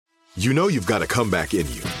You know you've got a comeback in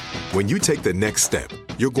you. When you take the next step,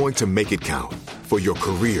 you're going to make it count for your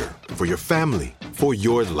career, for your family, for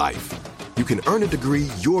your life. You can earn a degree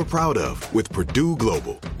you're proud of with Purdue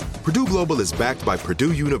Global. Purdue Global is backed by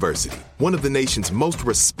Purdue University, one of the nation's most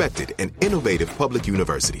respected and innovative public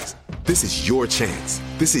universities. This is your chance.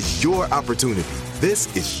 This is your opportunity.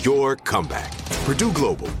 This is your comeback. Purdue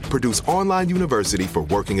Global, Purdue's online university for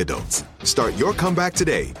working adults. Start your comeback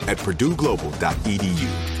today at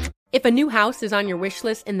purdueglobal.edu. If a new house is on your wish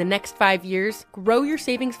list in the next 5 years, grow your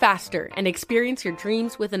savings faster and experience your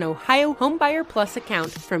dreams with an Ohio Homebuyer Plus account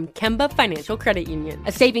from Kemba Financial Credit Union.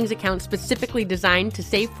 A savings account specifically designed to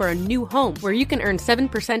save for a new home where you can earn 7%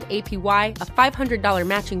 APY, a $500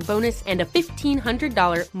 matching bonus, and a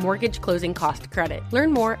 $1,500 mortgage closing cost credit.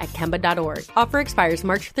 Learn more at Kemba.org. Offer expires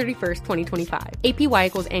March 31st, 2025. APY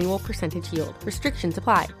equals annual percentage yield. Restrictions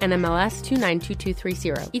apply. NMLS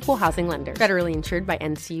 292230. Equal housing lender. Federally insured by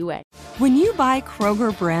NCUA. When you buy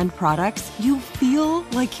Kroger brand products, you feel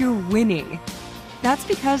like you're winning. That's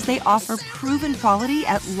because they offer proven quality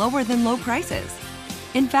at lower than low prices.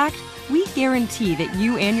 In fact, we guarantee that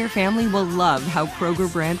you and your family will love how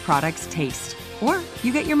Kroger brand products taste, or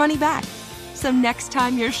you get your money back. So next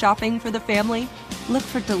time you're shopping for the family, look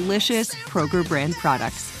for delicious Kroger brand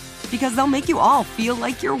products, because they'll make you all feel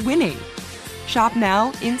like you're winning. Shop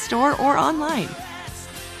now, in-store, or online.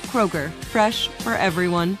 Kroger, fresh for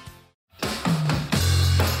everyone.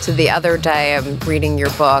 So the other day, I'm reading your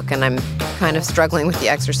book, and I'm kind of struggling with the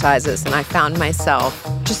exercises, and I found myself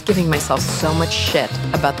just giving myself so much shit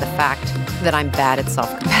about the fact that I'm bad at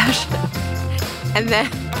self-compassion. And then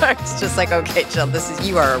I was just like, okay, Jill,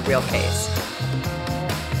 you are a real case.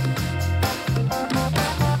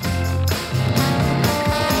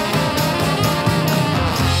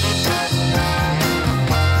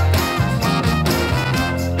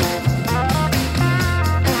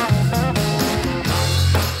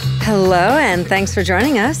 Hello, and thanks for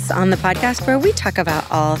joining us on the podcast where we talk about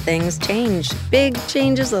all things change. Big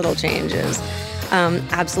changes, little changes.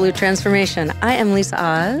 Absolute transformation. I am Lisa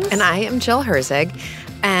Oz. And I am Jill Herzig.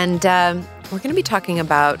 And we're going to be talking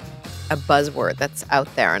about a buzzword that's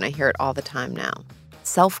out there, and I hear it all the time now.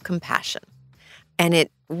 Self-compassion. And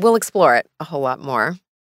we'll explore it a whole lot more.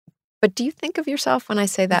 But do you think of yourself, when I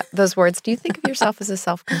say those words, do you think of yourself as a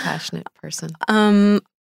self-compassionate person?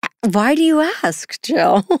 Why do you ask,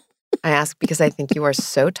 Jill? I ask because I think you are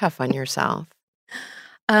so tough on yourself.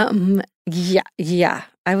 Yeah,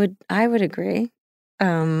 I would agree.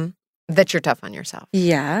 That you're tough on yourself.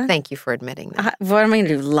 Yeah. Thank you for admitting that. What am I going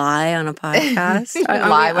to do? Lie on a podcast?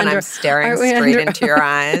 Lie when I'm staring straight into your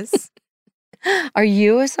eyes. Are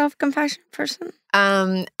you a self-compassionate person?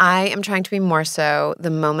 I am trying to be more so. The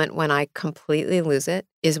moment when I completely lose it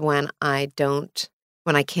is when I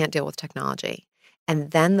can't deal with technology.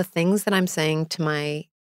 And then the things that I'm saying to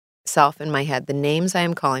myself in my head, the names I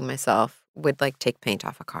am calling myself, would take paint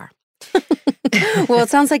off a car. Well, it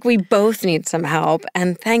sounds like we both need some help.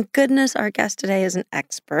 And thank goodness our guest today is an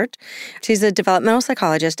expert. She's a developmental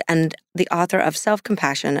psychologist and the author of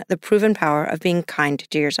Self-Compassion, The Proven Power of Being Kind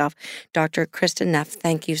to Yourself. Dr. Kristin Neff,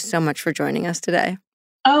 thank you so much for joining us today.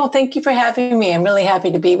 Oh, thank you for having me. I'm really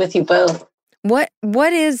happy to be with you both. What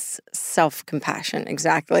is self-compassion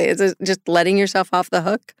exactly? Is it just letting yourself off the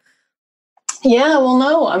hook? Yeah, well,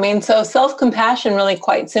 no. So self-compassion really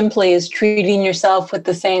quite simply is treating yourself with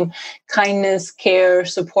the same kindness, care,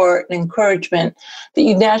 support, and encouragement that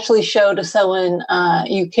you naturally show to someone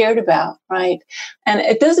you cared about, right? And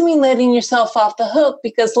it doesn't mean letting yourself off the hook,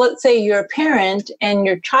 because let's say you're a parent and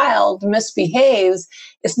your child misbehaves.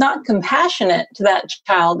 It's not compassionate to that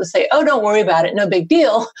child to say, oh, don't worry about it, no big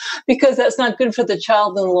deal, because that's not good for the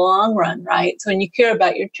child in the long run, right? So when you care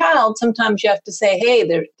about your child, sometimes you have to say, hey,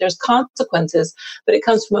 there's consequences, but it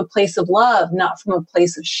comes from a place of love, not from a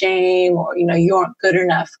place of shame or, you aren't good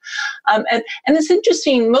enough. And it's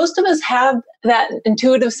interesting, most of us have that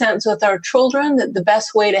intuitive sense with our children that the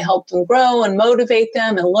best way to help them grow and motivate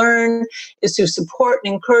them and learn is through support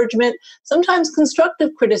and encouragement, sometimes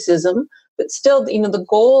constructive criticism. But still, the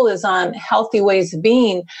goal is on healthy ways of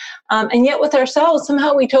being. And yet with ourselves,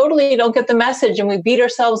 somehow we totally don't get the message, and we beat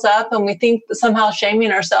ourselves up and we think that somehow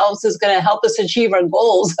shaming ourselves is going to help us achieve our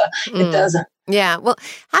goals. It doesn't. Yeah. Well,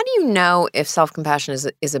 how do you know if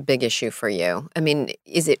self-compassion is a big issue for you?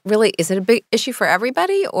 Is it a big issue for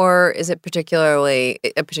everybody, or is it a particularly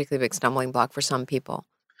big stumbling block for some people?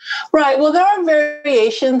 Right. Well, there are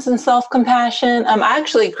variations in self-compassion. I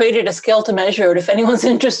actually created a scale to measure it. If anyone's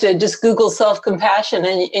interested, just Google self-compassion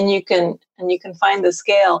and you can and you can find the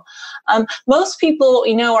scale. Most people,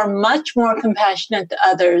 are much more compassionate to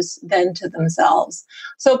others than to themselves.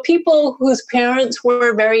 So people whose parents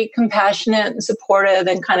were very compassionate and supportive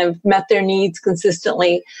and kind of met their needs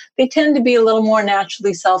consistently, they tend to be a little more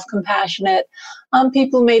naturally self-compassionate.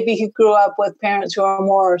 People maybe who grew up with parents who are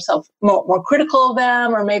more critical of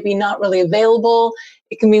them, or maybe not really available,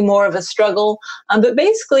 it can be more of a struggle. But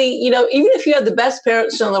basically, even if you had the best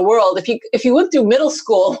parents in the world, if you went through middle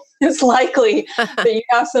school, it's likely that you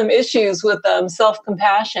have some issues with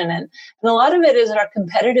self-compassion. And a lot of it is our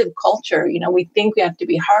competitive culture. We think we have to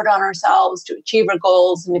be hard on ourselves to achieve our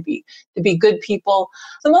goals and to be good people.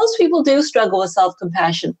 So most people do struggle with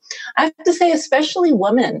self-compassion. I have to say, especially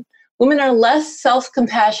women. Women are less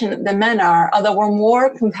self-compassionate than men are, although we're more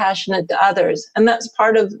compassionate to others. And that's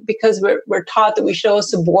part of because we're taught that we should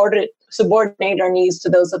subordinate our needs to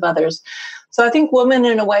those of others. So I think women,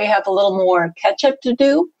 in a way, have a little more catch-up to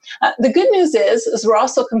do. The good news is we're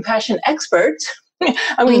also compassion experts,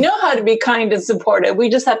 and we know how to be kind and supportive. We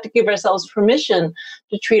just have to give ourselves permission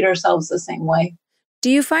to treat ourselves the same way. Do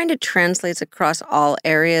you find it translates across all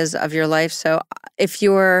areas of your life? So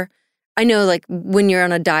I know, like, when you're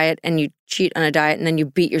on a diet and you cheat on a diet and then you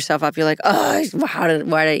beat yourself up, you're like, oh, why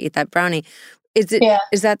did I eat that brownie? Is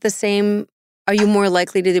that the same? Are you more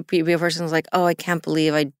likely to be a person who's like, oh, I can't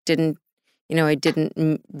believe I didn't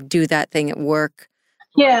do that thing at work?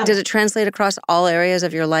 Yeah. Does it translate across all areas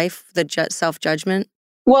of your life, the self-judgment?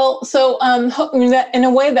 Well, so in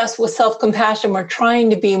a way, that's with self-compassion. We're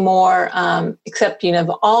trying to be more accepting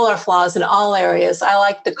of all our flaws in all areas. I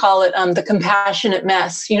like to call it the compassionate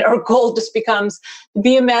mess. Our goal just becomes to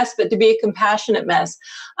be a mess, but to be a compassionate mess.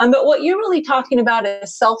 But what you're really talking about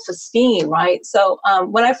is self-esteem, right? So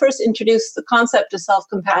when I first introduced the concept of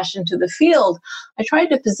self-compassion to the field, I tried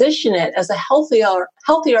to position it as a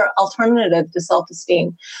healthier alternative to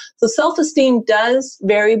self-esteem. So self-esteem does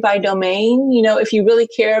vary by domain. If you really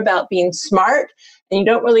care about being smart and you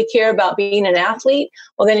don't really care about being an athlete,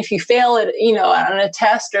 well, then if you fail at, on a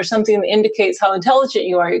test or something that indicates how intelligent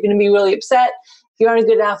you are, you're going to be really upset. If you aren't a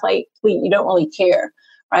good athlete, you don't really care.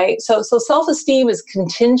 Right. So self-esteem is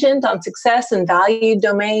contingent on success and value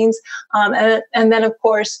domains. And then, of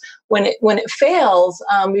course, when it fails,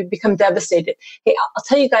 we become devastated. Hey, I'll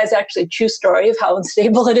tell you guys actually a true story of how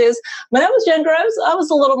unstable it is. When I was younger, I was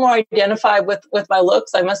a little more identified with my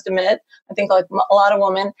looks, I must admit. I think like a lot of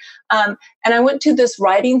women. And I went to this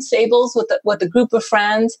riding stables with a group of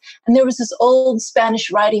friends. And there was this old Spanish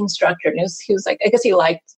riding instructor. And he was like, I guess he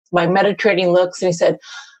liked my meditating looks. And he said,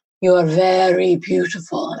 "You are very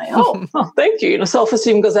beautiful." And oh, thank you.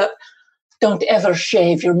 Self-esteem goes up. Don't ever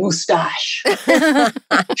shave your mustache.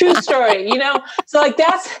 True story, So like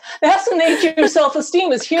that's the nature of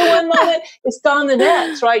self-esteem. Is here one moment, it's gone the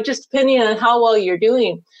next, right? Just depending on how well you're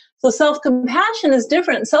doing. So self-compassion is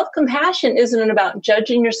different. Self-compassion isn't about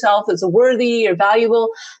judging yourself as worthy or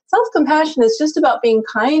valuable. Self-compassion is just about being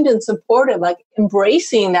kind and supportive, like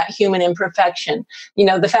embracing that human imperfection.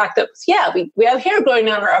 The fact that, we have hair growing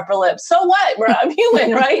down our upper lip. So what? I'm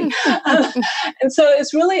human, right? And so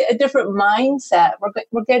it's really a different mindset.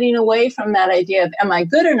 We're getting away from that idea of, am I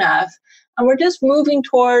good enough? And we're just moving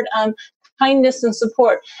toward kindness and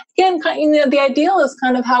support. Again, the ideal is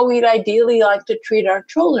kind of how we'd ideally like to treat our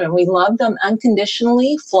children. We love them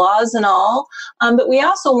unconditionally, flaws and all, but we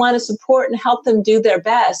also want to support and help them do their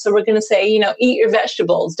best. So we're going to say, eat your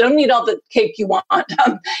vegetables. Don't eat all the cake you want.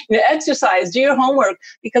 Exercise, do your homework,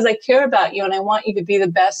 because I care about you and I want you to be the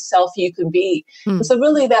best self you can be. And so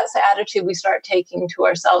really that's the attitude we start taking to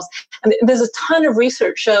ourselves. And there's a ton of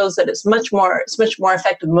research shows that it's much more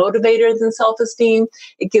effective motivator than self-esteem.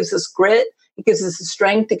 It gives us grit. It gives us the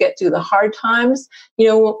strength to get through the hard times.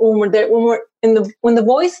 When we're there, when the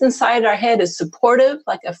voice inside our head is supportive,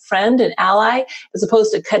 like a friend, an ally, as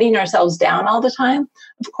opposed to cutting ourselves down all the time,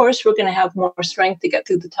 of course, we're going to have more strength to get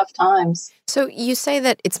through the tough times. So you say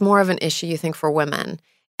that it's more of an issue, you think, for women,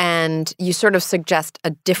 and you sort of suggest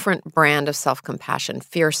a different brand of self-compassion,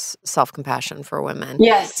 fierce self-compassion for women.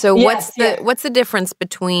 Yes. So what's the difference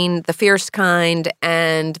between the fierce kind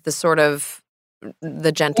and the sort of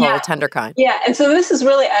the gentle, tender kind? Yeah, and so this is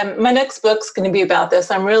really, my next book's going to be about this.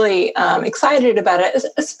 I'm really excited about it,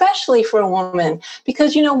 especially for a woman,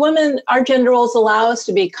 because, women, our gender roles allow us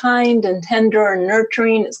to be kind and tender and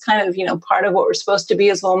nurturing. It's kind of, part of what we're supposed to be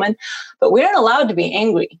as women, but we aren't allowed to be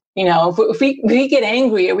angry. If we get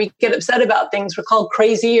angry or we get upset about things, we're called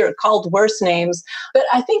crazy or called worse names. But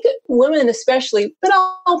I think women especially, but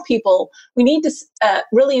all people, we need to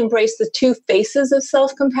really embrace the two faces of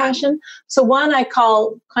self-compassion. So one I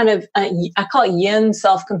call yin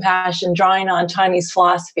self-compassion, drawing on Chinese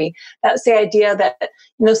philosophy. That's the idea that,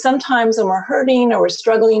 sometimes when we're hurting or we're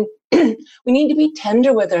struggling, we need to be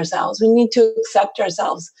tender with ourselves. We need to accept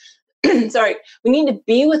ourselves. We need to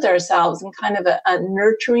be with ourselves in kind of a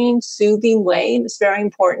nurturing, soothing way, and it's very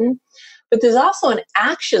important. But there's also an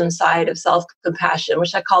action side of self-compassion,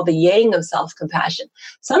 which I call the yang of self-compassion.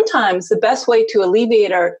 Sometimes the best way to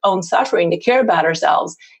alleviate our own suffering, to care about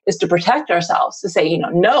ourselves, is to protect ourselves, to say,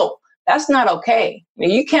 no, that's not okay.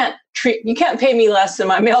 You can't pay me less than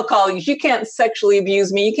my male colleagues. You can't sexually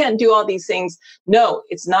abuse me. You can't do all these things. No,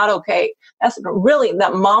 it's not okay. That's really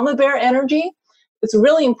that mama bear energy. It's a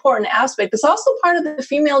really important aspect. It's also part of the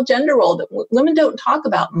female gender role that women don't talk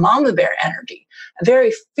about, mama bear energy, a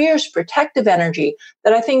very fierce, protective energy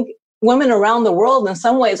that I think women around the world, in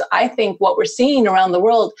some ways, I think what we're seeing around the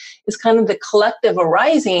world is kind of the collective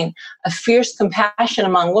arising of fierce compassion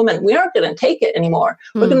among women. We aren't going to take it anymore.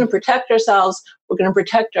 We're going to protect ourselves. We're going to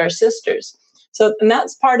protect our sisters. So, and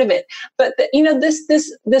that's part of it. But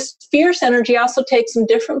this fierce energy also takes some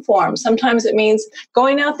different forms. Sometimes it means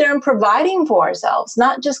going out there and providing for ourselves,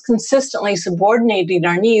 not just consistently subordinating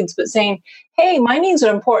our needs, but saying, "Hey, my needs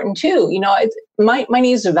are important too. My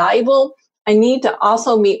needs are valuable. I need to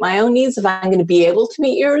also meet my own needs if I'm going to be able to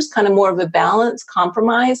meet yours." Kind of more of a balance,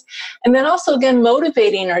 compromise, and then also again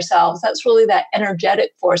motivating ourselves. That's really that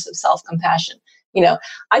energetic force of self-compassion.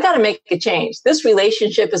 I got to make a change. This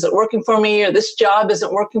relationship isn't working for me, or this job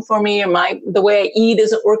isn't working for me, or the way I eat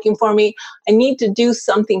isn't working for me. I need to do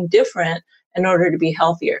something different in order to be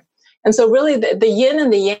healthier. And so really the yin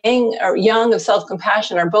and the yang of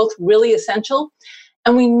self-compassion are both really essential.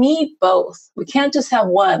 And we need both. We can't just have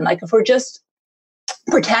one. Like if we're just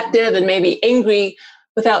protective and maybe angry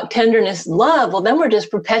without tenderness and love, well, then we're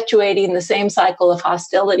just perpetuating the same cycle of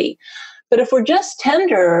hostility. But if we're just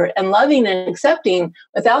tender and loving and accepting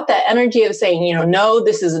without that energy of saying, no,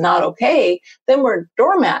 this is not okay, then we're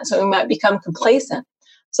doormats, so we might become complacent.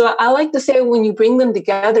 So I like to say when you bring them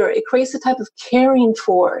together, it creates a type of caring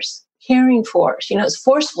force. It's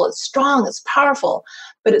forceful, it's strong, it's powerful,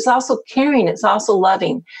 but it's also caring, it's also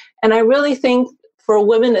loving. And I really think for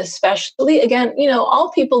women especially, again,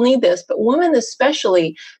 all people need this, but women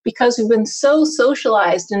especially, because we've been so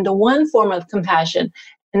socialized into one form of compassion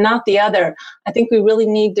and not the other, I think we really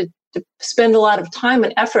need to spend a lot of time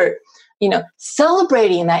and effort,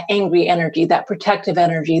 celebrating that angry energy, that protective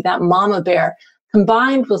energy, that mama bear,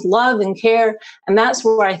 combined with love and care. And that's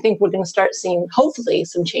where I think we're going to start seeing, hopefully,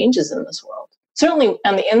 some changes in this world. Certainly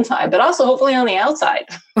on the inside, but also hopefully on the outside.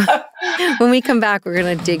 When we come back, we're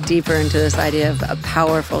going to dig deeper into this idea of a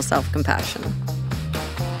powerful self-compassion.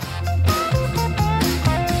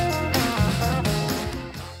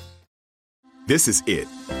 This is it.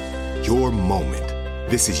 Your moment.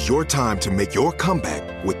 This is your time to make your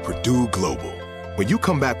comeback with Purdue Global. When you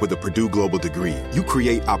come back with a Purdue Global degree, you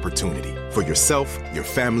create opportunity for yourself, your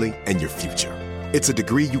family, and your future. It's a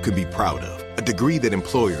degree you can be proud of, a degree that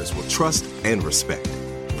employers will trust and respect.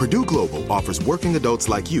 Purdue Global offers working adults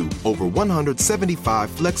like you over 175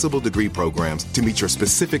 flexible degree programs to meet your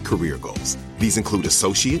specific career goals. These include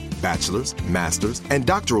associate, bachelor's, master's, and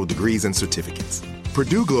doctoral degrees and certificates.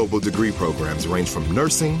 Purdue Global degree programs range from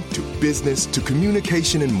nursing to business to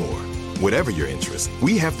communication and more. Whatever your interest,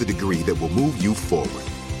 we have the degree that will move you forward.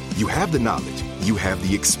 You have the knowledge, you have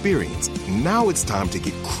the experience. Now it's time to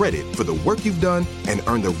get credit for the work you've done and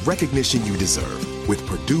earn the recognition you deserve with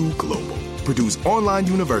Purdue Global, Purdue's online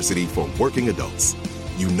university for working adults.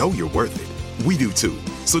 You know you're worth it. We do too.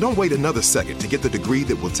 So don't wait another second to get the degree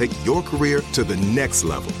that will take your career to the next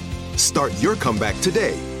level. Start your comeback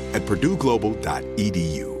today at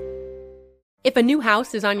purdueglobal.edu. If a new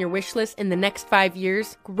house is on your wish list in the next 5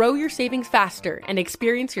 years, grow your savings faster and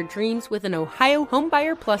experience your dreams with an Ohio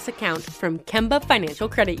Homebuyer Plus account from Kemba Financial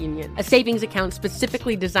Credit Union. A savings account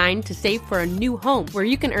specifically designed to save for a new home, where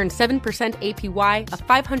you can earn 7% APY,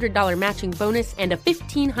 a $500 matching bonus, and a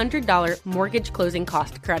 $1,500 mortgage closing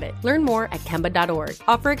cost credit. Learn more at Kemba.org.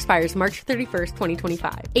 Offer expires March 31st,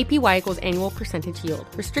 2025. APY equals annual percentage yield.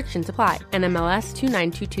 Restrictions apply. NMLS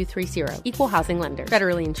 292230. Equal housing lender.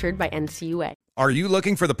 Federally insured by NCUA. Are you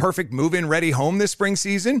looking for the perfect move-in ready home this spring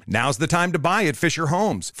season? Now's the time to buy at Fisher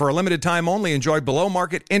Homes. For a limited time only, enjoy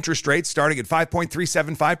below-market interest rates starting at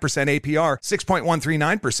 5.375% APR,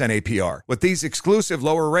 6.139% APR. With these exclusive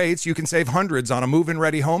lower rates, you can save hundreds on a move-in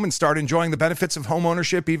ready home and start enjoying the benefits of home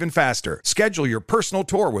ownership even faster. Schedule your personal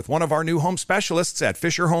tour with one of our new home specialists at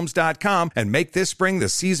FisherHomes.com and make this spring the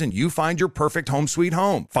season you find your perfect home sweet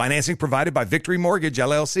home. Financing provided by Victory Mortgage,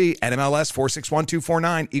 LLC, NMLS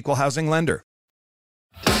 461249, Equal Housing Lender.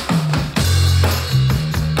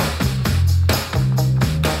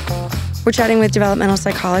 We're chatting with developmental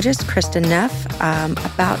psychologist Kristin Neff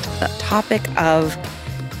about the topic of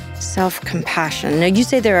self-compassion. Now, you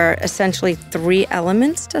say there are essentially 3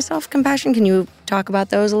 elements to self-compassion. Can you talk about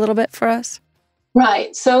those a little bit for us?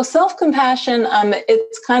 Right. So self-compassion,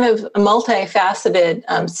 it's kind of a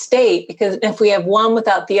multifaceted state, because if we have one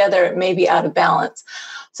without the other, it may be out of balance.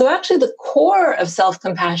 So actually the core of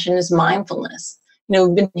self-compassion is mindfulness.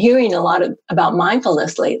 We've been hearing a lot about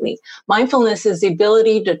mindfulness lately. Mindfulness is the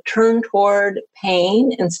ability to turn toward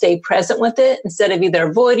pain and stay present with it instead of either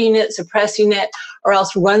avoiding it, suppressing it, or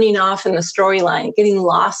else running off in the storyline, getting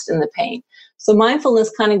lost in the pain. So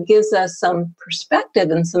mindfulness kind of gives us some perspective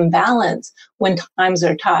and some balance when times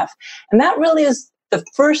are tough. And that really is the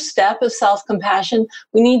first step of self-compassion.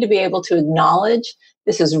 We need to be able to acknowledge,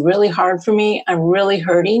 this is really hard for me, I'm really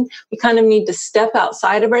hurting. We kind of need to step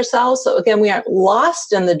outside of ourselves. So again, we aren't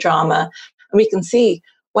lost in the drama, and we can see,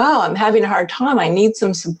 wow, I'm having a hard time, I need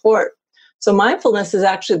some support. So mindfulness is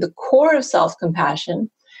actually the core of self-compassion.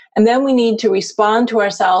 And then we need to respond to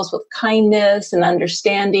ourselves with kindness and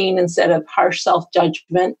understanding instead of harsh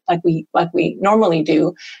self-judgment like we normally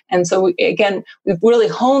do. And so we've really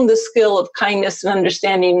honed the skill of kindness and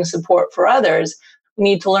understanding and support for others. We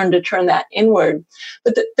need to learn to turn that inward.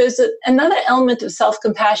 But there's another element of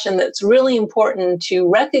self-compassion that's really important to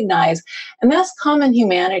recognize, and that's common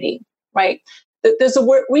humanity, right? There's a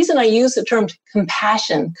reason I use the term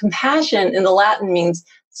compassion. Compassion in the Latin means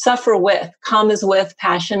suffer with. Com is with,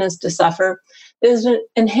 passion is to suffer. There's an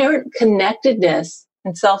inherent connectedness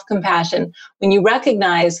in self-compassion when you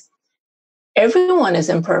recognize everyone is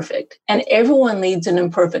imperfect and everyone leads an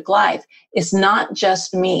imperfect life. It's not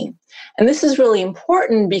just me. And this is really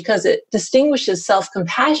important because it distinguishes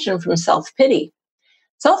self-compassion from self-pity.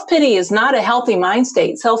 Self-pity is not a healthy mind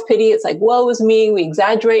state. Self-pity, it's like, woe is me. We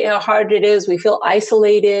exaggerate how hard it is. We feel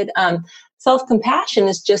isolated. Self-compassion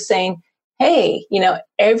is just saying, hey,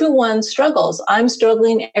 everyone struggles. I'm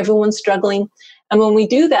struggling. Everyone's struggling. And when we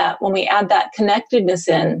do that, when we add that connectedness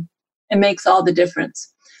in, it makes all the difference.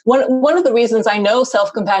 One of the reasons I know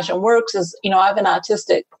self-compassion works is, I have an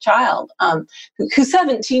autistic child who's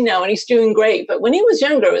 17 now, and he's doing great. But when he was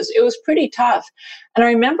younger, it was pretty tough. And I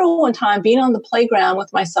remember one time being on the playground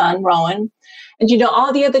with my son, Rowan, and,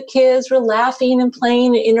 all the other kids were laughing and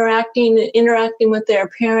playing and interacting with their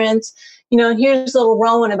parents. And here's little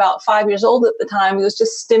Rowan, about 5 years old at the time. He was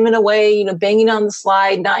just stimming away, banging on the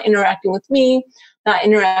slide, not interacting with me, not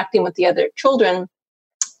interacting with the other children.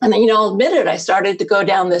 And then, I'll admit it, I started to go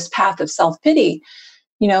down this path of self-pity.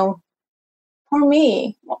 Poor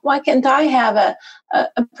me. Why can't I have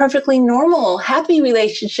a perfectly normal, happy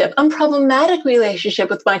relationship, unproblematic relationship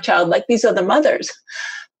with my child like these other mothers?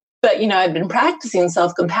 But, I've been practicing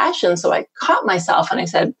self-compassion, so I caught myself and I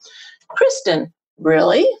said, Kristin,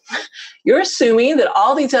 really? You're assuming that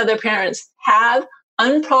all these other parents have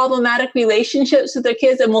unproblematic relationships with their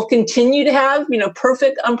kids and will continue to have,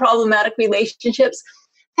 perfect, unproblematic relationships?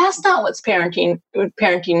 That's not what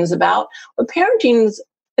parenting is about. What parenting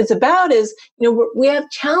is about is, we have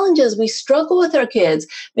challenges. We struggle with our kids.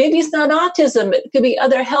 Maybe it's not autism. It could be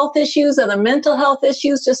other health issues, other mental health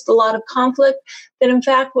issues, just a lot of conflict. That in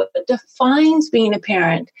fact, what defines being a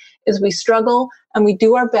parent is we struggle and we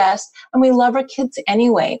do our best and we love our kids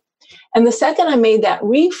anyway. And the second I made that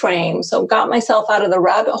reframe, so got myself out of the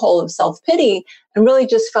rabbit hole of self-pity and really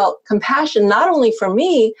just felt compassion, not only for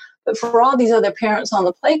me, but for all these other parents on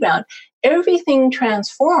the playground, everything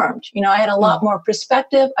transformed. I had a lot more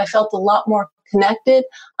perspective. I felt a lot more connected.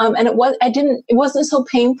 And it wasn't so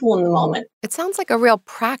painful in the moment. It sounds like a real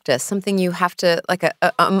practice, something you have to, like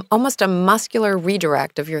almost a muscular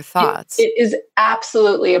redirect of your thoughts. It is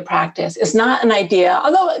absolutely a practice. It's not an idea,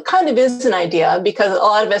 although it kind of is an idea, because a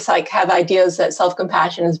lot of us have ideas that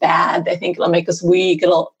self-compassion is bad. They think it'll make us weak,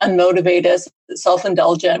 it'll unmotivate us,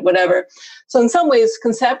 self-indulgent, whatever. So in some ways,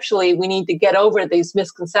 conceptually, we need to get over these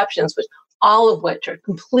misconceptions, all of which are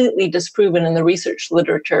completely disproven in the research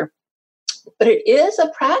literature. But it is a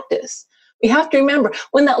practice. We have to remember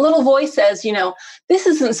when that little voice says, this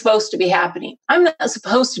isn't supposed to be happening. I'm not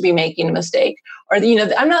supposed to be making a mistake. Or,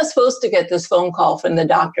 I'm not supposed to get this phone call from the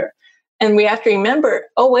doctor. And we have to remember,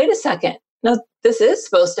 oh, wait a second. No, this is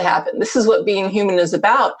supposed to happen. This is what being human is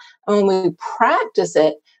about. And when we practice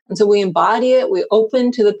it, and so we embody it, we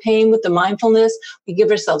open to the pain with the mindfulness, we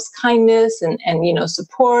give ourselves kindness and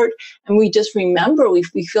support, and we just remember, we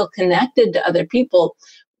feel connected to other people.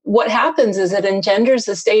 What happens is it engenders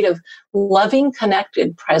a state of loving,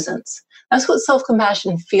 connected presence. That's what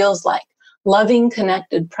self-compassion feels like, loving,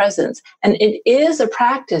 connected presence. And it is a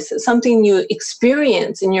practice. It's something you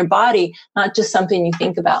experience in your body, not just something you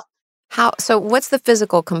think about. So what's the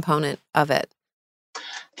physical component of it?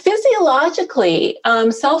 Physiologically,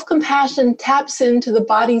 self-compassion taps into the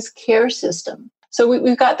body's care system. So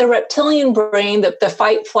we've got the reptilian brain, the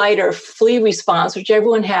fight, flight, or flee response, which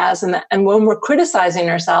everyone has. And when we're criticizing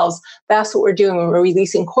ourselves, that's what we're doing. When we're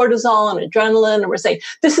releasing cortisol and adrenaline, and we're saying,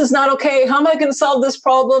 this is not okay. How am I going to solve this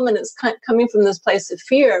problem? And it's coming from this place of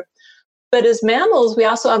fear. But as mammals, we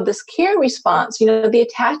also have this care response, the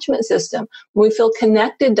attachment system. When we feel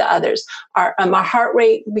connected to others, our heart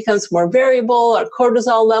rate becomes more variable, our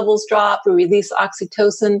cortisol levels drop, we release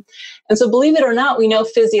oxytocin. And so believe it or not, we know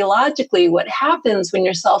physiologically what happens when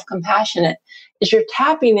you're self-compassionate is you're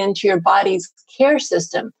tapping into your body's care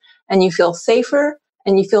system, and you feel safer,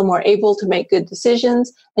 and you feel more able to make good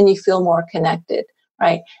decisions, and you feel more connected.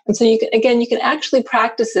 Right. And so you can actually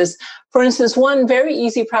practice this. For instance, one very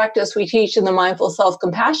easy practice we teach in the Mindful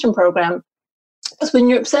Self-Compassion program is when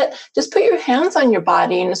you're upset, just put your hands on your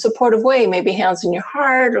body in a supportive way, maybe hands on your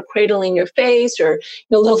heart or cradling your face or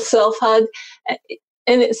a little self-hug.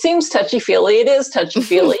 And it seems touchy-feely. It is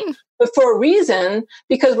touchy-feely, but for a reason,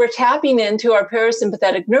 because we're tapping into our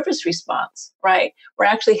parasympathetic nervous response, right? We're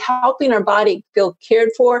actually helping our body feel cared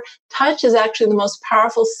for. Touch is actually the most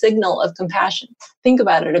powerful signal of compassion. Think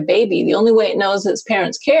about it, a baby, the only way it knows its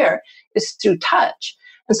parents care is through touch.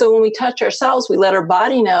 And so when we touch ourselves, we let our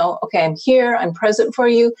body know, okay, I'm here, I'm present for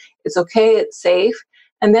you, it's okay, it's safe,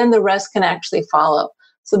 and then the rest can actually follow.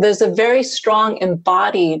 So there's a very strong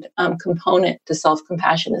embodied component to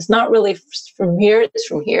self-compassion. It's not really from here, it's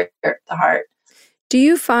from here, the heart. Do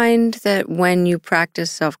you find that when you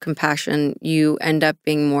practice self-compassion, you end up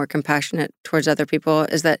being more compassionate towards other people?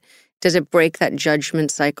 Does it break that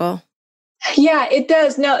judgment cycle? Yeah, it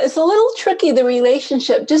does. Now, it's a little tricky, the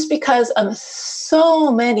relationship, just because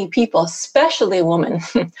so many people, especially women,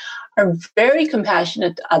 are very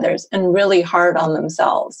compassionate to others and really hard on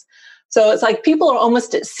themselves. So it's like people are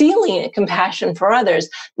almost at ceiling at compassion for others.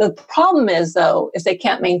 The problem is, though, is they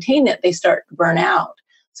can't maintain it. They start to burn out.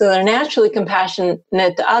 So they're naturally compassionate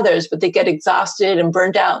to others, but they get exhausted and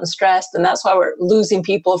burned out and stressed. And that's why we're losing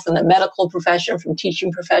people from the medical profession, from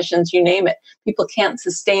teaching professions, you name it. People can't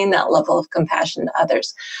sustain that level of compassion to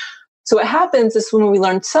others. So what happens is when we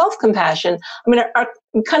learn self-compassion, our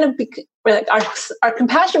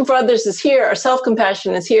compassion for others is here, our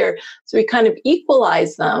self-compassion is here. So we kind of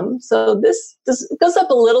equalize them. So this goes up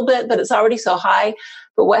a little bit, but it's already so high.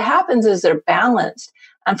 But what happens is they're balanced.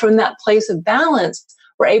 And from that place of balance,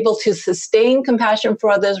 we're able to sustain compassion for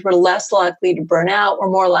others. We're less likely to burn out. We're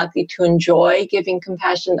more likely to enjoy giving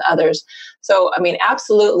compassion to others. So,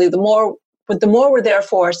 absolutely, the more we're there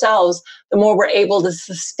for ourselves, the more we're able to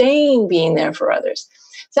sustain being there for others.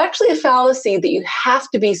 It's actually a fallacy that you have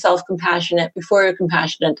to be self-compassionate before you're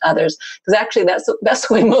compassionate to others, because actually that's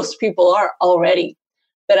the way most people are already.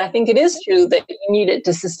 But I think it is true that you need it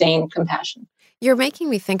to sustain compassion. You're making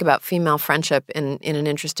me think about female friendship in an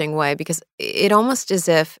interesting way, because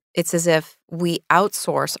it's as if we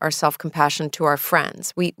outsource our self-compassion to our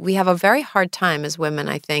friends. We have a very hard time as women,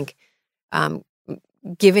 I think,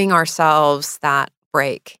 giving ourselves that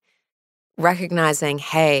break, recognizing,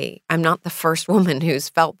 hey, I'm not the first woman who's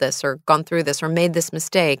felt this or gone through this or made this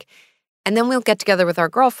mistake. And then we'll get together with our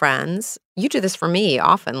girlfriends. You do this for me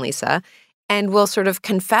often, Lisa, and we'll sort of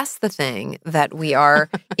confess the thing that we are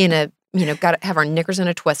in a, got to have our knickers in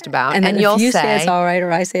a twist about. And you'll say it's all right,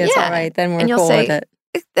 or I say it's all right, then we're cool with it.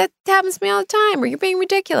 That happens to me all the time, or you're being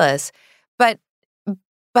ridiculous. But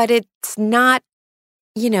it's not,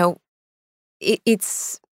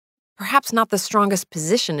 it's perhaps not the strongest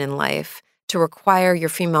position in life to require your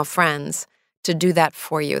female friends to do that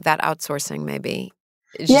for you. That outsourcing maybe.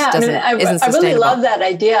 I really love that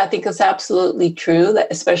idea. I think it's absolutely true, that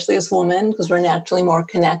especially as women, because we're naturally more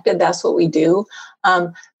connected, that's what we do.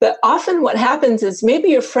 But often what happens is maybe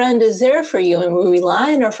your friend is there for you and we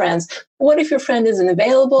rely on our friends. What if your friend isn't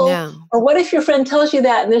available? Yeah. Or what if your friend tells you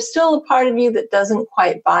that and there's still a part of you that doesn't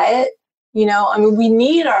quite buy it? I mean, we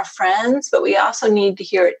need our friends, but we also need to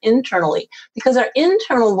hear it internally, because our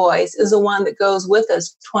internal voice is the one that goes with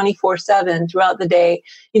us 24/7 throughout the day.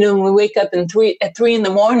 When we wake up at 3 in the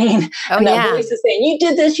morning, and that voice is saying, you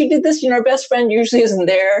did this, our best friend usually isn't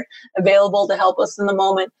there available to help us in the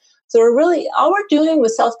moment. So all we're doing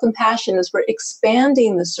with self-compassion is we're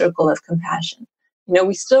expanding the circle of compassion.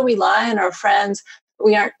 We still rely on our friends, but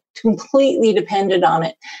we aren't completely dependent on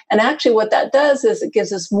it. And actually what that does is it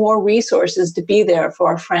gives us more resources to be there for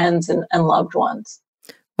our friends and loved ones.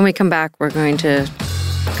 When we come back, we're going to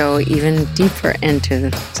go even deeper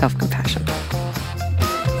into self-compassion.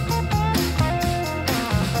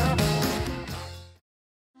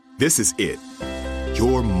 This is it.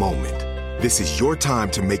 Your moment. This is your time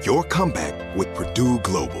to make your comeback with Purdue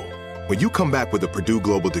Global. When you come back with a Purdue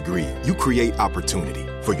Global degree, you create opportunity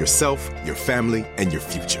for yourself, your family, and your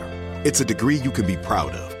future. It's a degree you can be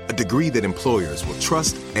proud of, a degree that employers will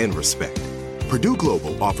trust and respect. Purdue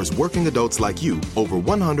Global offers working adults like you over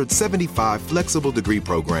 175 flexible degree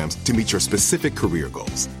programs to meet your specific career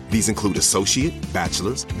goals. These include associate,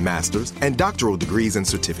 bachelor's, master's, and doctoral degrees and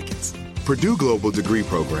certificates. Purdue Global degree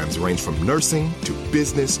programs range from nursing to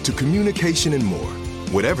business to communication and more.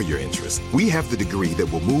 Whatever your interest, we have the degree that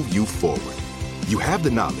will move you forward. You have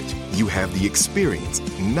the knowledge, you have the experience.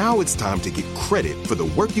 Now it's time to get credit for the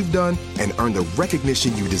work you've done and earn the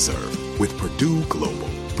recognition you deserve with Purdue Global,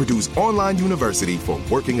 Purdue's online university for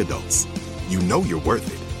working adults. You know you're worth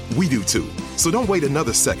it. We do too. So don't wait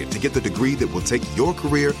another second to get the degree that will take your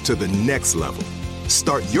career to the next level.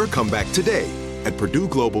 Start your comeback today at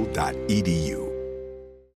purdueglobal.edu.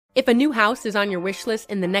 If a new house is on your wish list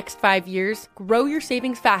in the next 5 years, grow your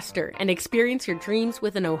savings faster and experience your dreams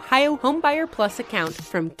with an Ohio Homebuyer Plus account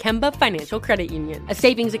from Kemba Financial Credit Union. A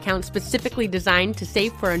savings account specifically designed to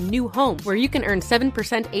save for a new home, where you can earn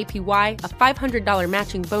 7% APY, a $500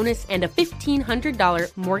 matching bonus, and a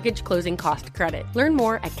 $1,500 mortgage closing cost credit. Learn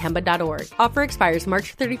more at Kemba.org. Offer expires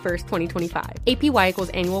March 31st, 2025. APY equals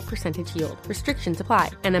annual percentage yield. Restrictions apply.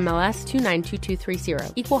 NMLS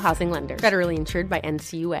 292230. Equal housing lender. Federally insured by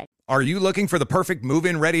NCUA. Are you looking for the perfect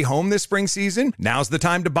move-in ready home this spring season? Now's the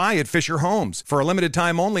time to buy at Fisher Homes. For a limited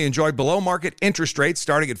time only, enjoy below-market interest rates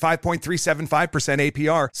starting at 5.375%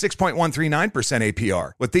 APR, 6.139%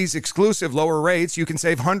 APR. With these exclusive lower rates, you can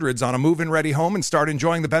save hundreds on a move-in ready home and start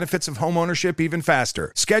enjoying the benefits of homeownership even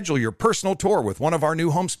faster. Schedule your personal tour with one of our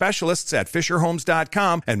new home specialists at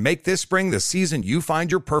FisherHomes.com and make this spring the season you find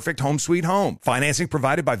your perfect home sweet home. Financing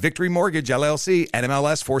provided by Victory Mortgage, LLC,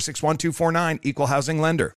 NMLS 461249, Equal Housing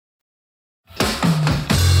Lender.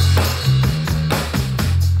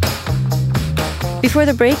 Before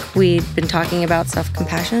the break, we'd been talking about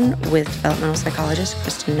self-compassion with developmental psychologist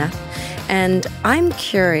Kristin Neff, and I'm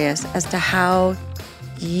curious as to how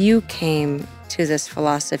you came to this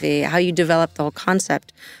philosophy, how you developed the whole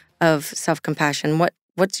concept of self-compassion.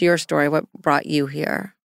 What's your story? What brought you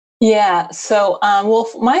here? Yeah. So,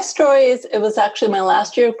 my story is, it was actually my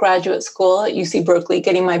last year of graduate school at UC Berkeley,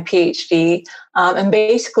 getting my PhD. And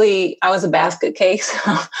basically, I was a basket case.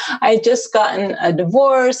 I had just gotten a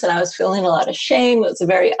divorce and I was feeling a lot of shame. It was a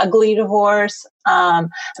very ugly divorce.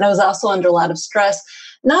 And I was also under a lot of stress,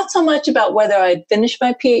 not so much about whether I'd finish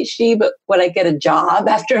my PhD, but would I get a job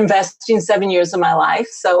after investing 7 years of my life.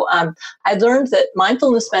 So I learned that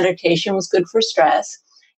mindfulness meditation was good for stress.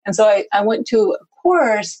 And so I went to a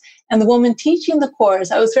course, and the woman teaching the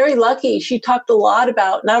course, I was very lucky. She talked a lot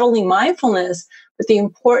about not only mindfulness, but the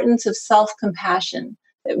importance of self-compassion,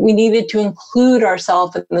 that we needed to include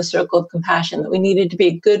ourselves in the circle of compassion, that we needed to be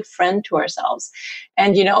a good friend to ourselves.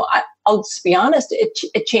 And, I'll just be honest,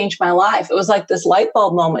 it changed my life. It was like this light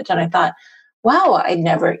bulb moment. And I thought, wow, I'd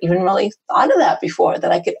never even really thought of that before,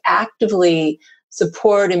 that I could actively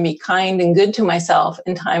support and be kind and good to myself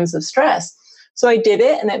in times of stress. So I did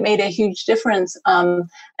it, and it made a huge difference. And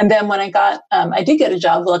then when I did get a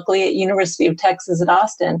job, luckily, at University of Texas at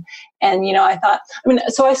Austin. And, I thought,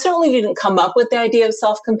 so I certainly didn't come up with the idea of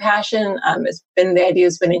self-compassion. The idea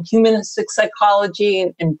has been in humanistic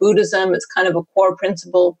psychology and Buddhism. It's kind of a core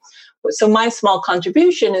principle. So my small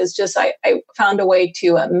contribution is just, I found a way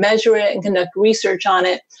to measure it and conduct research on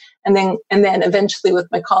it. And then eventually with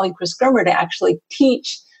my colleague, Chris Germer, to actually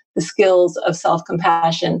teach the skills of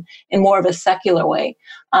self-compassion in more of a secular way.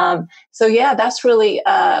 That's really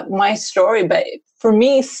my story. But for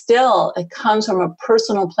me, still, it comes from a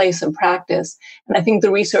personal place of practice. And I think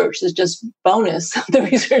the research is just bonus. The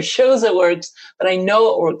research shows it works, but I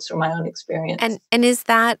know it works from my own experience. And is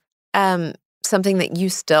that something that you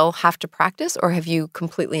still have to practice, or have you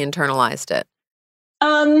completely internalized it?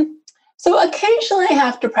 So occasionally I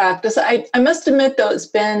have to practice. I must admit, though, it's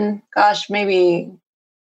been, maybe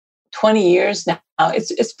 20 years now.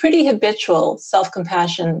 It's pretty habitual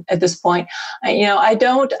self-compassion at this point. I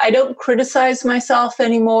don't criticize myself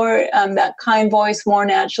anymore. That kind voice more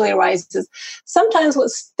naturally arises. Sometimes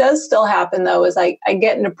what does still happen though is I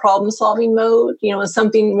get into problem-solving mode. When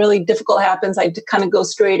something really difficult happens, I kind of go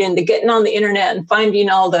straight into getting on the internet and finding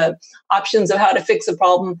all the options of how to fix a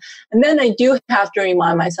problem. And then I do have to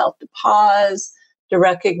remind myself to pause, to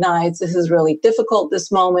recognize this is really difficult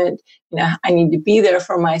this moment. I need to be there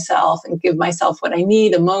for myself and give myself what I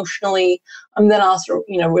need emotionally. And then also,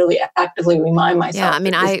 really actively remind myself.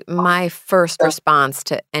 Yeah, my first response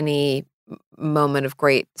to any moment of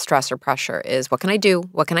great stress or pressure is, what can I do?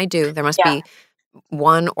 What can I do? There must be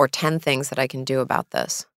 1 or 10 things that I can do about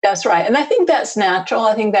this. That's right. And I think that's natural.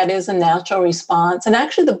 I think that is a natural response. And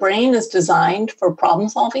actually the brain is designed for problem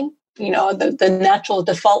solving. The natural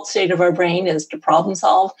default state of our brain is to problem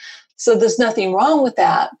solve. So there's nothing wrong with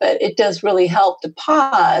that, but it does really help to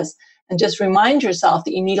pause and just remind yourself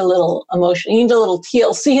that you need a little emotion, you need a little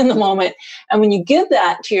TLC in the moment. And when you give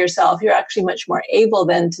that to yourself, you're actually much more able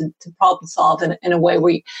then to problem solve in a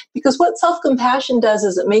way because what self-compassion does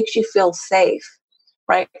is it makes you feel safe.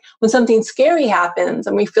 Right? When something scary happens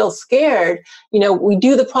and we feel scared, we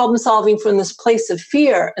do the problem solving from this place of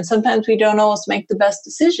fear. And sometimes we don't always make the best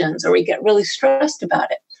decisions or we get really stressed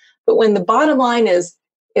about it. But when the bottom line is,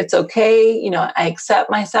 it's okay, I accept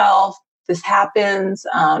myself, this happens,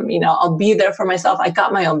 I'll be there for myself. I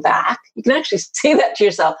got my own back. You can actually say that to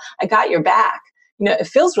yourself. I got your back. It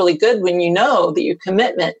feels really good when you know that your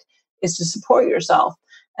commitment is to support yourself.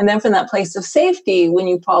 And then from that place of safety, when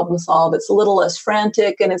you problem solve, it's a little less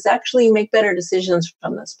frantic and it's actually make better decisions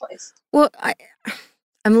from this place. Well,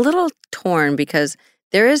 I'm a little torn because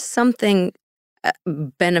there is something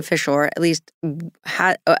beneficial, or at least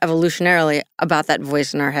evolutionarily, about that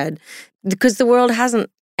voice in our head, because the world hasn't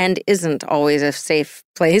and isn't always a safe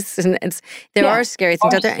place. And there are scary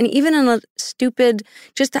things out there. And even in a stupid,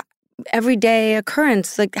 just everyday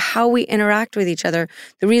occurrence, like how we interact with each other.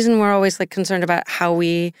 The reason we're always concerned about how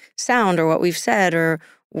we sound or what we've said or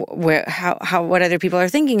what other people are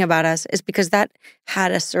thinking about us is because that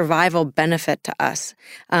had a survival benefit to us.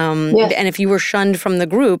 And if you were shunned from the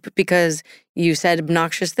group because you said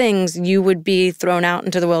obnoxious things, you would be thrown out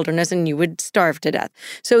into the wilderness and you would starve to death.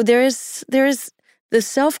 So there is the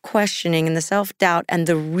self-questioning and the self-doubt and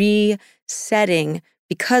the resetting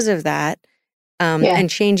because of that. And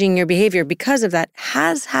changing your behavior because of that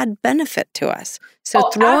has had benefit to us. So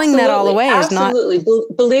throwing that all away is not... Absolutely.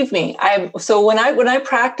 Believe me. So when I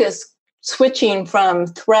practice switching from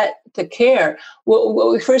threat to care,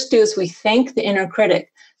 what we first do is we thank the inner critic.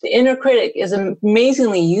 The inner critic is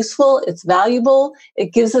amazingly useful. It's valuable.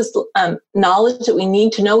 It gives us knowledge that we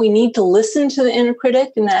need to know. We need to listen to the inner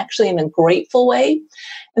critic and actually in a grateful way.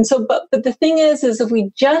 And so, but the thing is if we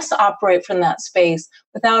just operate from that space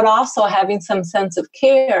without also having some sense of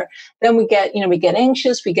care, then we get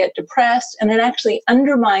anxious, we get depressed, and it actually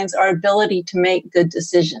undermines our ability to make good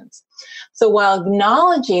decisions. So while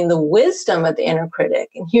acknowledging the wisdom of the inner critic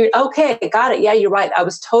and hearing, okay, got it. Yeah, you're right. I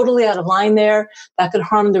was totally out of line there. That could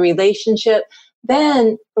harm the relationship.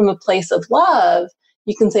 Then from a place of love,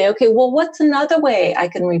 you can say, okay, well, what's another way I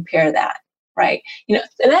can repair that? Right.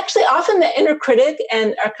 And actually often the inner critic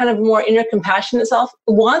and our kind of more inner compassionate self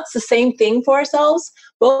wants the same thing for ourselves.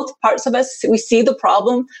 Both parts of us, we see the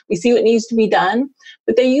problem, we see what needs to be done,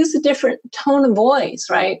 but they use a different tone of voice,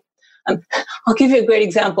 right? I'll give you a great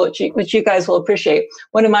example, which you guys will appreciate.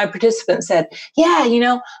 One of my participants said,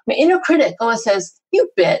 my inner critic always says, you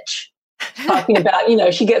bitch, talking about,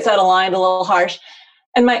 she gets out of line a little harsh.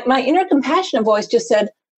 And my inner compassionate voice just said,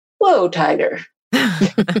 whoa, tiger.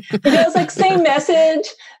 It's like same message,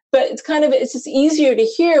 but it's just easier to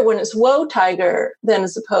hear when it's whoa, tiger, than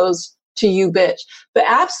as opposed to you bitch. But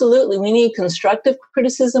absolutely, we need constructive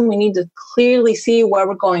criticism. We need to clearly see where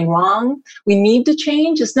we're going wrong. We need to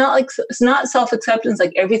change. It's not self-acceptance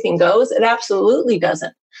like everything goes. It absolutely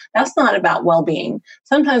doesn't. That's not about well-being.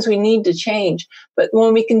 Sometimes we need to change. But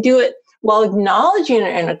when we can do it while acknowledging our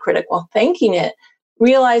inner critic, while thanking it,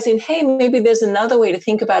 realizing, hey, maybe there's another way to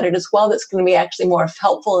think about it as well that's going to be actually more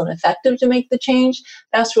helpful and effective to make the change,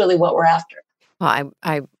 that's really what we're after. Well,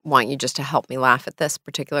 I want you just to help me laugh at this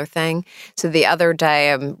particular thing. So the other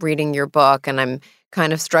day I'm reading your book and I'm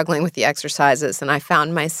kind of struggling with the exercises, and I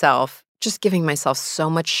found myself just giving myself so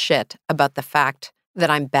much shit about the fact that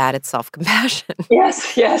I'm bad at self-compassion.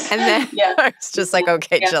 Yes. And then it's just like,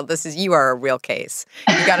 okay, Jill, you are a real case.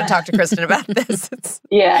 You got to talk to Kristen about this.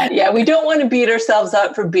 Yeah. We don't want to beat ourselves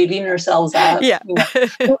up for beating ourselves up. Yeah.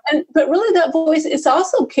 But really that voice, it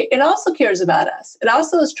also cares about us. It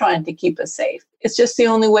also is trying to keep us safe. It's just the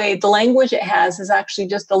only way. The language it has is actually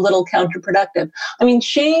just a little counterproductive. I mean,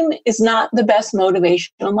 shame is not the best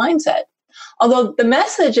motivational mindset. Although the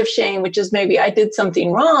message of shame, which is maybe I did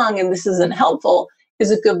something wrong and this isn't helpful, is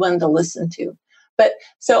a good one to listen to. But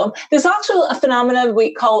so there's also a phenomenon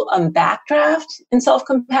we call backdraft in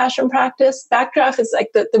self-compassion practice. Backdraft is like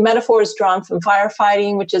the metaphor is drawn from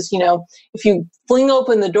firefighting, which is, if you fling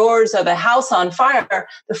open the doors of a house on fire,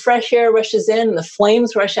 the fresh air rushes in and the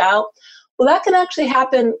flames rush out. Well, that can actually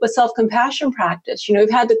happen with self-compassion practice. We've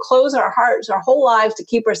had to close our hearts our whole lives to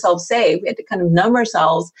keep ourselves safe. We had to kind of numb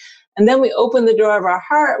ourselves. And then we open the door of our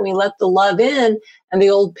heart and we let the love in and the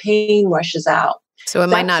old pain rushes out. So it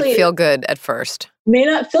might not feel good at first. May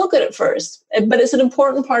not feel good at first, but it's an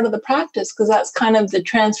important part of the practice because that's kind of the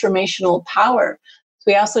transformational power. So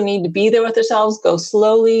we also need to be there with ourselves, go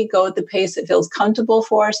slowly, go at the pace that feels comfortable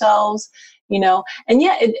for ourselves, and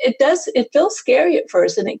it feels scary at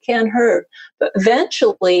first and it can hurt. But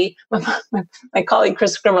eventually, my colleague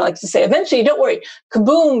Chris Grimmer likes to say, eventually, don't worry,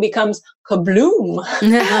 kaboom becomes kabloom.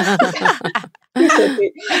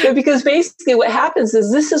 Because basically what happens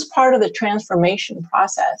is this is part of the transformation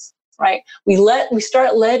process, right? We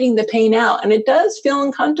start letting the pain out, and it does feel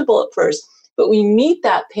uncomfortable at first, but we meet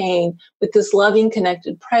that pain with this loving,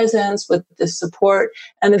 connected presence, with this support,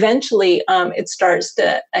 and eventually it starts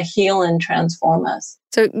to heal and transform us.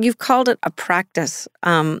 So you've called it a practice,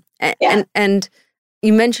 and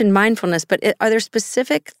you mentioned mindfulness, but are there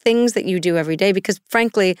specific things that you do every day? Because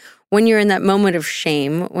frankly, when you're in that moment of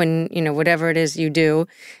shame, when, whatever it is you do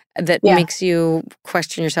that makes you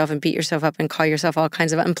question yourself and beat yourself up and call yourself all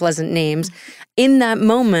kinds of unpleasant names, in that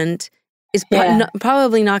moment is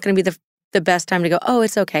probably not going to be the best time to go, oh,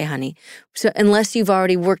 it's okay, honey. So unless you've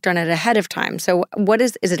already worked on it ahead of time. So what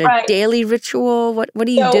is it a daily ritual? What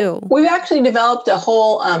do you do? We've actually developed a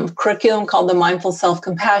whole curriculum called the Mindful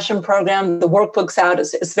Self-Compassion Program. The workbook's out.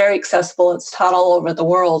 It's very accessible. It's taught all over the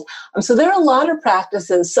world. So there are a lot of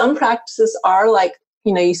practices. Some practices are like,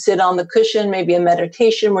 you sit on the cushion, maybe a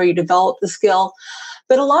meditation where you develop the skill.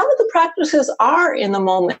 But a lot of the practices are in the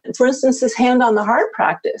moment. For instance, this hand on the heart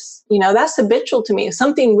practice, that's habitual to me. If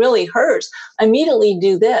something really hurts, I immediately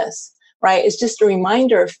do this, right? It's just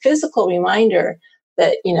a physical reminder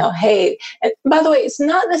that, hey, and by the way, it's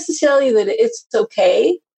not necessarily that it's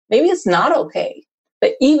okay. Maybe it's not okay.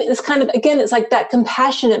 But even it's kind of, again, it's like that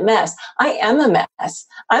compassionate mess. I am a mess.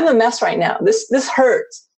 I'm a mess right now. This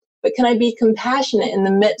hurts. But can I be compassionate in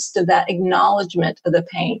the midst of that acknowledgement of the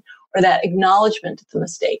pain? Or that acknowledgement of the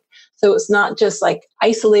mistake. So it's not just like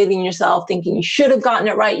isolating yourself, thinking you should have gotten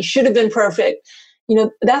it right, you should have been perfect.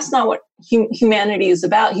 That's not what humanity is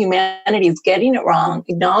about. Humanity is getting it wrong,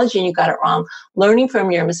 acknowledging you got it wrong, learning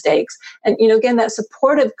from your mistakes. And, again, that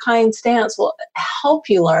supportive, kind stance will help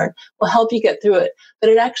you learn, will help you get through it, but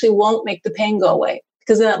it actually won't make the pain go away.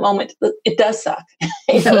 Because in that moment, it does suck.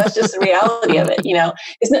 That's just the reality of it.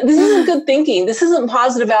 This isn't good thinking. This isn't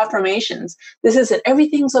positive affirmations. This isn't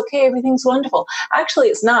everything's okay, everything's wonderful. Actually,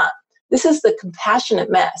 it's not. This is the compassionate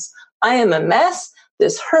mess. I am a mess.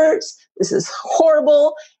 This hurts. This is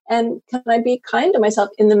horrible. And can I be kind to myself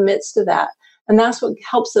in the midst of that? And that's what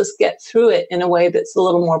helps us get through it in a way that's a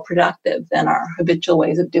little more productive than our habitual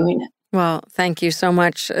ways of doing it. Well, thank you so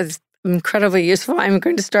much. It's incredibly useful. I'm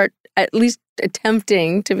going to start at least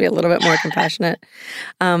attempting to be a little bit more compassionate.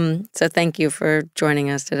 So thank you for joining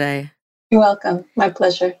us today. You're welcome. My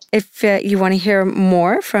pleasure. If you want to hear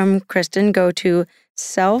more from Kristen, go to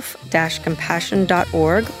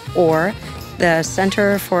self-compassion.org or the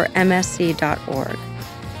Center for MSC.org.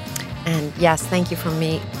 And yes, thank you from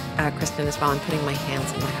me, Kristen, as well. I'm putting my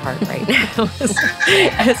hands on my heart right now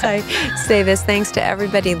as I say this. Thanks to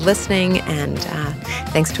everybody listening, and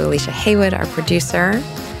thanks to Alicia Haywood, our producer.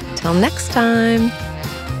 Till next time.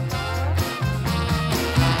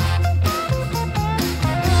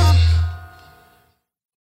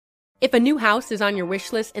 If a new house is on your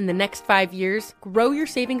wish list in the next 5 years, grow your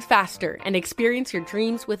savings faster and experience your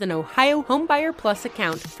dreams with an Ohio Homebuyer Plus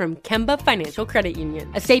account from Kemba Financial Credit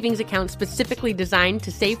Union. A savings account specifically designed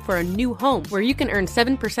to save for a new home, where you can earn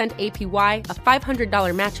 7% APY, a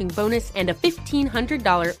 $500 matching bonus, and a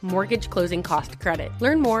 $1,500 mortgage closing cost credit.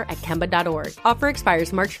 Learn more at Kemba.org. Offer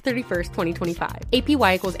expires March 31st, 2025.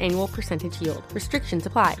 APY equals annual percentage yield. Restrictions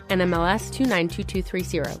apply. NMLS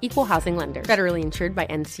 292230. Equal housing lender. Federally insured by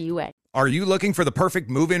NCUA. Are you looking for the perfect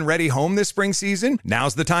move-in ready home this spring season?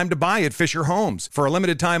 Now's the time to buy at Fisher Homes. For a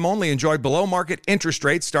limited time only, enjoy below-market interest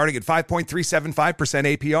rates starting at 5.375%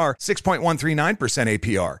 APR, 6.139%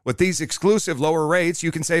 APR. With these exclusive lower rates,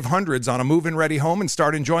 you can save hundreds on a move-in ready home and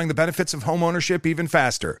start enjoying the benefits of home ownership even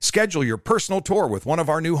faster. Schedule your personal tour with one of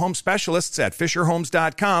our new home specialists at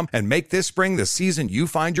FisherHomes.com and make this spring the season you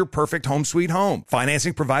find your perfect home sweet home.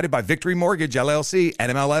 Financing provided by Victory Mortgage, LLC,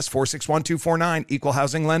 NMLS 461249, Equal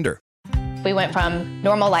Housing Lender. We went from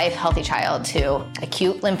normal life, healthy child to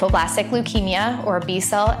acute lymphoblastic leukemia, or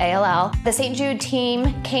B-cell ALL. The St. Jude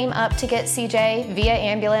team came up to get CJ via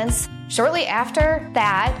ambulance. Shortly after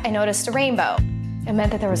that, I noticed a rainbow. It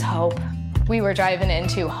meant that there was hope. We were driving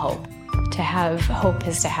into hope. To have hope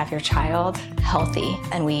is to have your child healthy,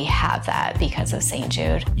 and we have that because of St.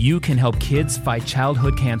 Jude. You can help kids fight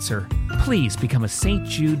childhood cancer. Please become a St.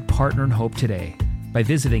 Jude Partner in Hope today by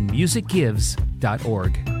visiting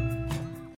musicgives.org.